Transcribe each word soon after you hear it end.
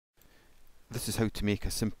This is how to make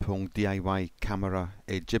a simple DIY camera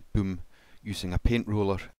jib boom using a paint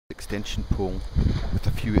roller, extension pole with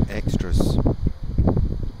a few extras.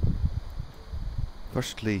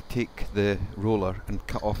 Firstly, take the roller and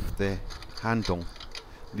cut off the handle,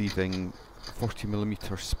 leaving a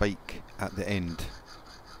 40mm spike at the end.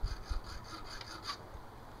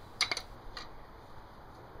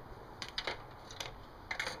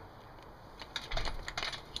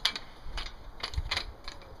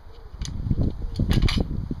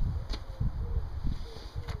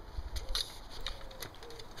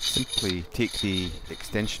 Simply take the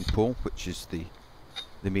extension pole, which is the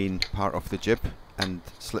main part of the jib, and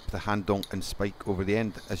slip the handle and spike over the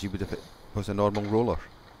end as you would if it was a normal roller.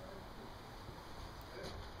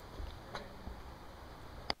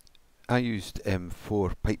 I used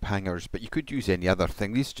 4 pipe hangers, but you could use any other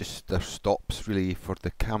thing. These just are stops really for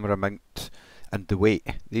the camera mount and the weight.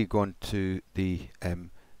 They go onto the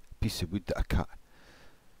piece of wood that I cut.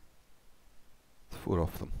 4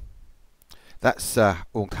 of them. That's an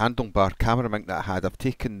old handlebar camera mount that I had. I've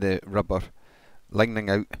taken the rubber lining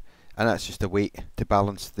out, and that's just a weight to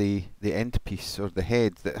balance the end piece or the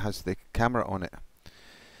head that has the camera on it.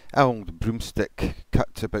 An old broomstick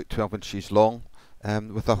cut to about 12 inches long,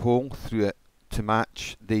 with a hole through it to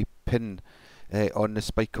match the pin on the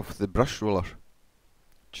spike of the brush roller.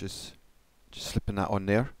 Just slipping that on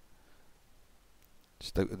there.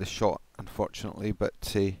 Just out of the shot, unfortunately,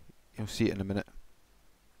 but you'll see it in a minute.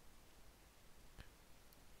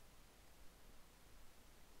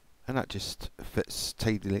 And that just fits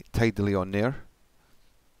tidily on there.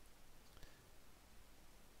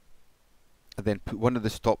 And then put one of the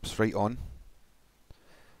stops right on.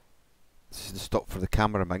 This is the stop for the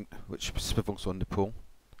camera mount, which swivels on the pole.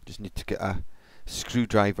 Just need to get a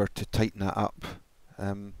screwdriver to tighten that up.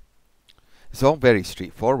 It's all very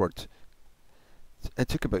straightforward. It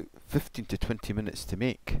took about 15 to 20 minutes to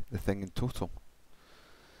make the thing in total.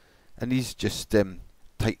 And these just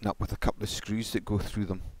tighten up with a couple of screws that go through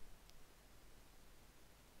them.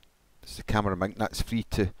 This is the camera mount, that's free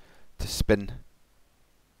to spin.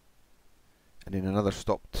 And then another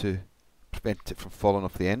stop to prevent it from falling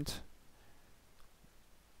off the end.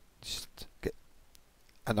 Just get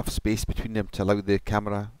enough space between them to allow the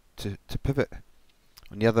camera to pivot.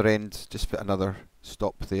 On the other end, just fit another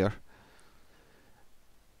stop there.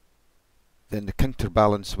 Then the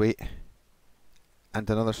counterbalance weight and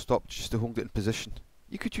another stop just to hold it in position.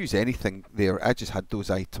 You could use anything there, I just had those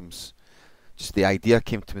items. Just the idea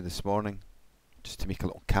came to me this morning, just to make a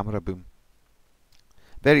little camera boom.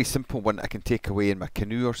 Very simple one I can take away in my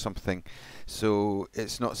canoe or something, so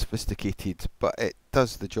it's not sophisticated, but it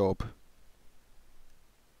does the job.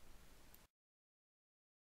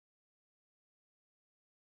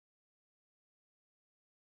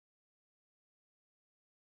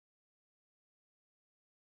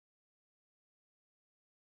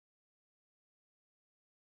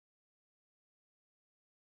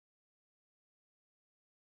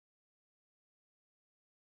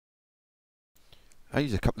 I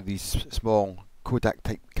use a couple of these small Kodak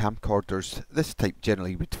type camcorders. This type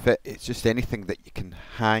generally would fit. It's just anything that you can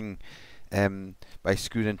hang by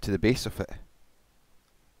screwing into the base of it.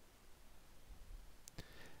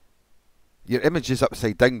 Your image is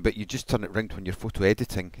upside down, but you just turn it round when you're photo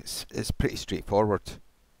editing. It's pretty straightforward.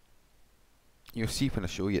 You'll see when I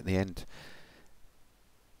show you at the end.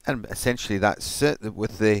 And essentially that's it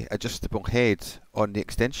with the adjustable head on the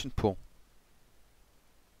extension pole.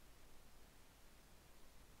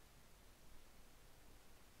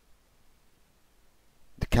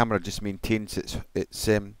 The camera just maintains its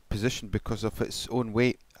position because of its own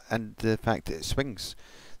weight and the fact that it swings.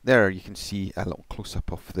 There you can see a little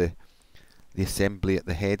close-up of the assembly at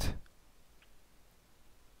the head.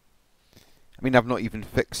 I mean, I've not even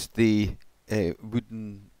fixed the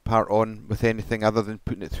wooden part on with anything other than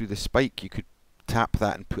putting it through the spike. You could tap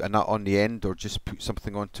that and put a nut on the end, or just put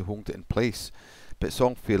something on to hold it in place, but it's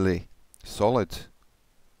all fairly solid.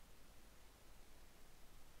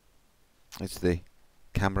 It's the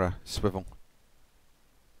camera swivel.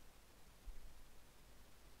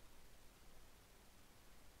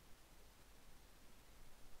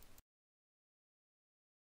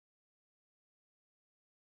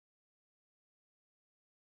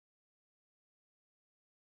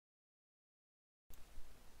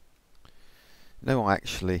 Now I'll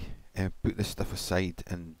actually put this stuff aside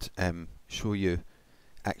and show you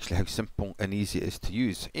actually how simple and easy it is to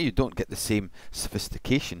use. You don't get the same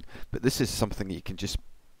sophistication, but this is something that you can just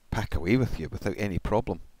pack away with you without any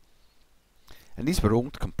problem. And these were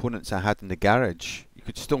old components I had in the garage. You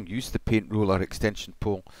could still use the paint roller extension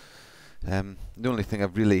pole. The only thing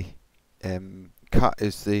I've really cut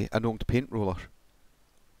is an old paint roller.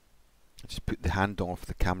 I just put the hand off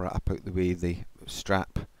the camera up out the way, the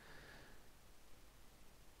strap.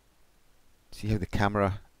 See how the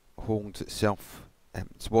camera holds itself,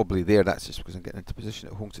 it's wobbly there, that's just because I'm getting into position,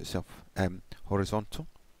 it holds itself horizontal.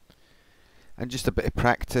 And just a bit of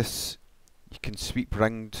practice, you can sweep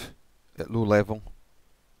round at low level,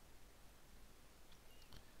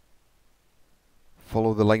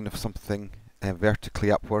 follow the line of something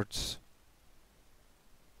vertically upwards.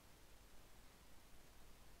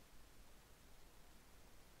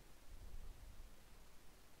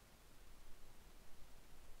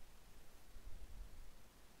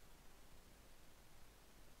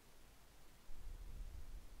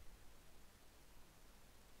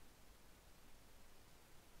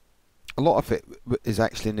 A lot of it is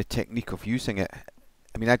actually in the technique of using it.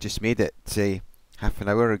 I mean, I just made it, say, half an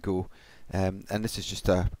hour ago, and this is just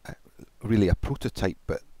really a prototype,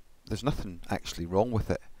 but there's nothing actually wrong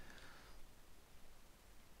with it.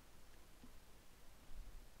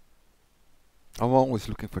 I'm always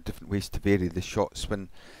looking for different ways to vary the shots when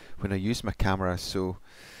I use my camera, so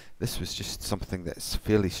this was just something that's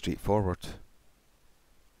fairly straightforward.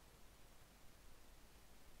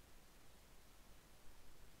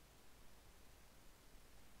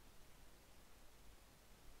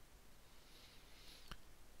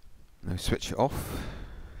 Now switch it off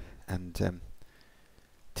and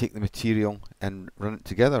take the material and run it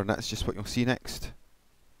together, and that's just what you'll see next.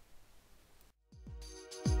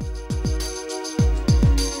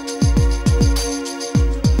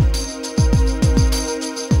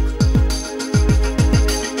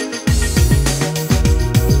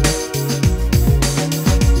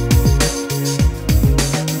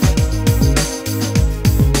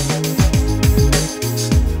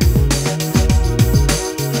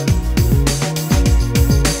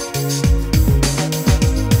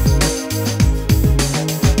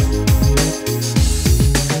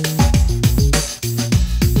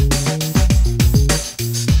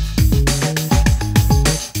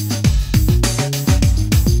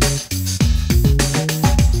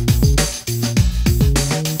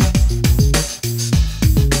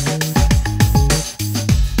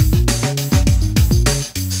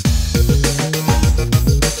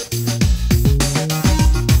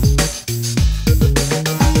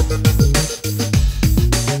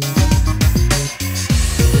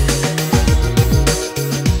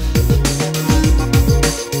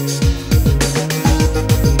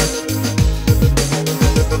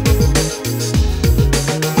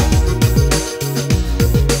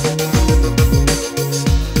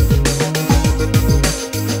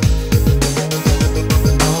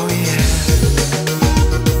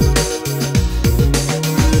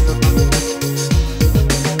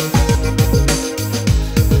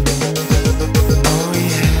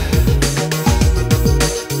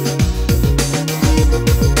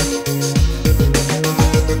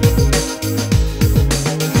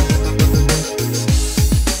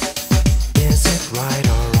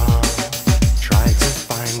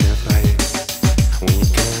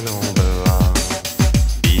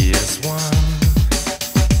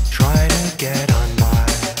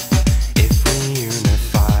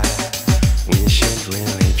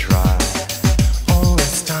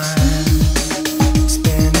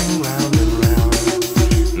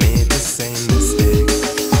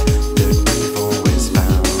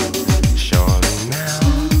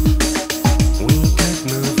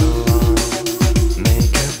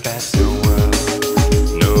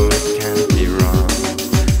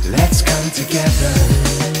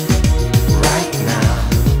 Together